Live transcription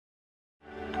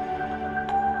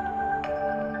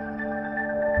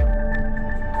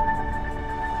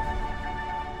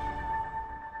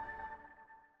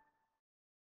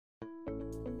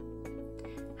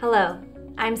Hello,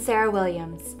 I'm Sarah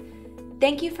Williams.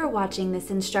 Thank you for watching this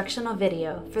instructional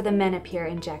video for the Menopur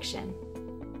injection.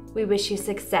 We wish you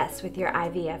success with your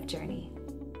IVF journey.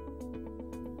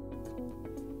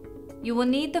 You will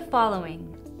need the following: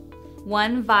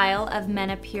 1 vial of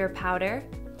Menopur powder,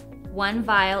 1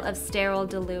 vial of sterile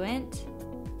diluent,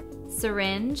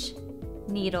 syringe,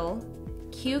 needle,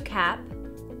 Q-cap,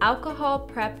 alcohol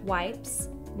prep wipes,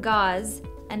 gauze,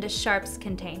 and a sharps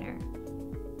container.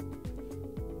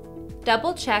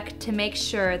 Double check to make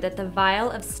sure that the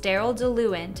vial of sterile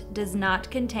diluent does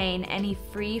not contain any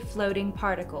free floating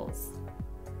particles.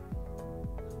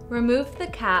 Remove the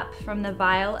cap from the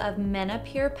vial of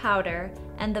Menopur powder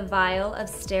and the vial of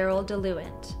sterile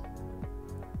diluent.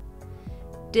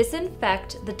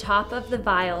 Disinfect the top of the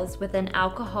vials with an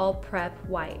alcohol prep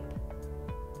wipe.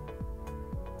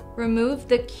 Remove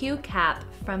the Q-cap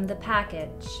from the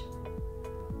package.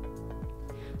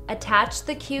 Attach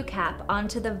the Q-cap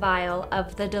onto the vial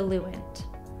of the diluent.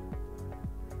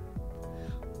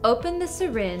 Open the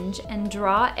syringe and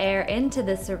draw air into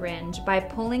the syringe by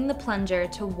pulling the plunger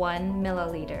to 1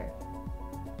 milliliter.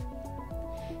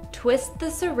 Twist the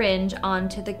syringe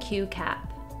onto the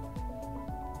Q-cap.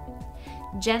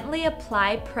 Gently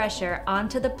apply pressure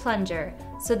onto the plunger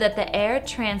so that the air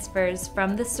transfers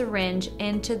from the syringe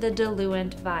into the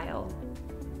diluent vial.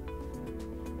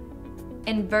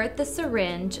 Invert the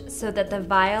syringe so that the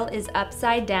vial is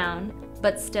upside down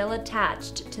but still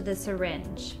attached to the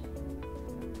syringe.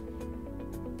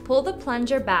 Pull the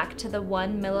plunger back to the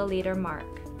 1 milliliter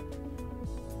mark.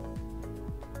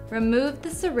 Remove the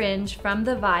syringe from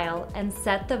the vial and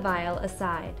set the vial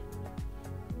aside.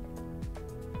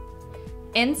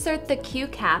 Insert the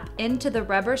Q-cap into the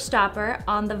rubber stopper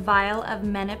on the vial of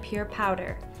Menopur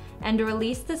powder and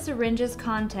release the syringe's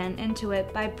content into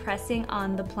it by pressing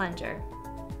on the plunger.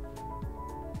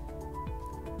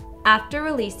 After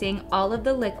releasing all of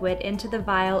the liquid into the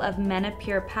vial of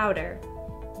Menopur powder,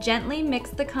 gently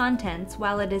mix the contents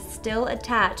while it is still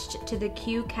attached to the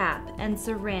Q-cap and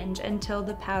syringe until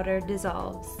the powder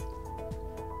dissolves.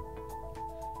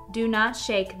 Do not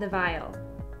shake the vial.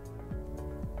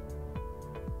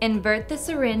 Invert the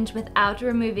syringe without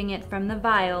removing it from the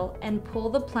vial and pull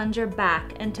the plunger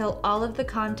back until all of the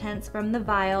contents from the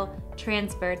vial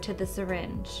transfer to the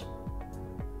syringe.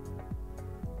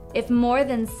 If more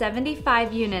than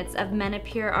 75 units of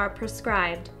Menopur are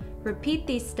prescribed, repeat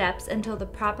these steps until the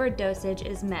proper dosage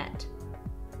is met.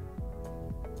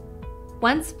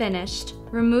 Once finished,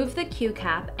 remove the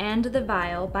Q-cap and the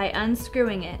vial by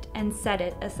unscrewing it and set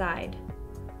it aside.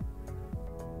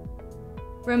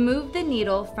 Remove the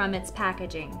needle from its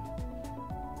packaging.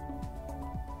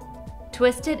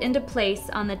 Twist it into place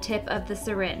on the tip of the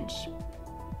syringe.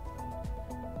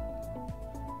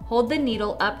 Hold the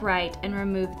needle upright and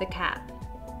remove the cap.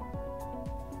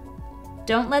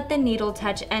 Don't let the needle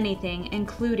touch anything,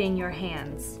 including your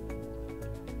hands.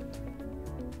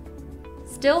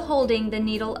 Still holding the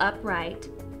needle upright,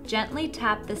 gently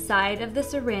tap the side of the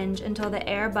syringe until the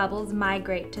air bubbles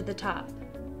migrate to the top.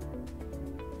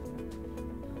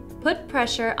 Put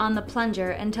pressure on the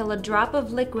plunger until a drop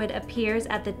of liquid appears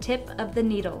at the tip of the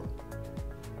needle.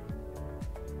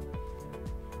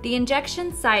 The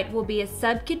injection site will be a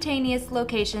subcutaneous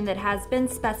location that has been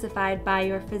specified by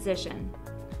your physician.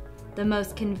 The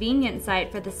most convenient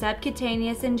site for the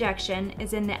subcutaneous injection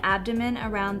is in the abdomen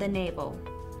around the navel.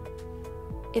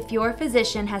 If your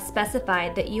physician has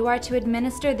specified that you are to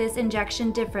administer this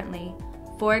injection differently,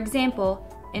 for example,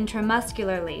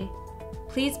 intramuscularly,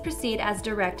 please proceed as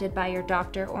directed by your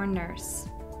doctor or nurse.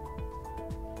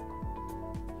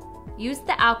 Use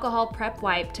the alcohol prep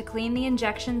wipe to clean the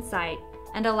injection site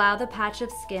and allow the patch of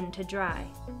skin to dry.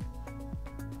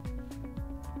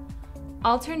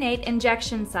 Alternate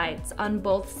injection sites on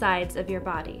both sides of your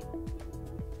body.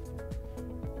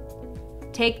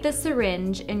 Take the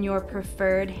syringe in your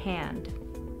preferred hand.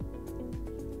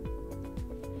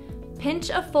 Pinch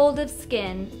a fold of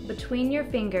skin between your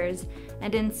fingers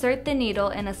and insert the needle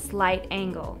in a slight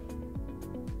angle.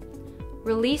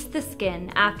 Release the skin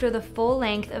after the full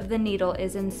length of the needle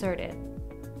is inserted.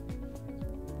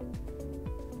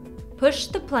 Push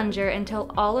the plunger until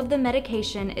all of the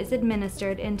medication is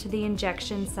administered into the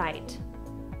injection site.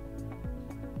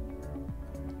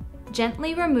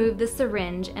 Gently remove the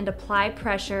syringe and apply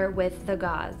pressure with the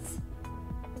gauze.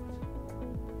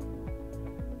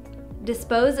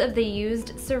 Dispose of the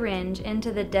used syringe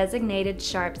into the designated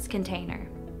sharps container.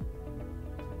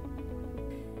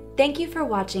 Thank you for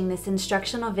watching this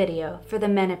instructional video for the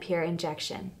Menopur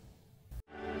injection.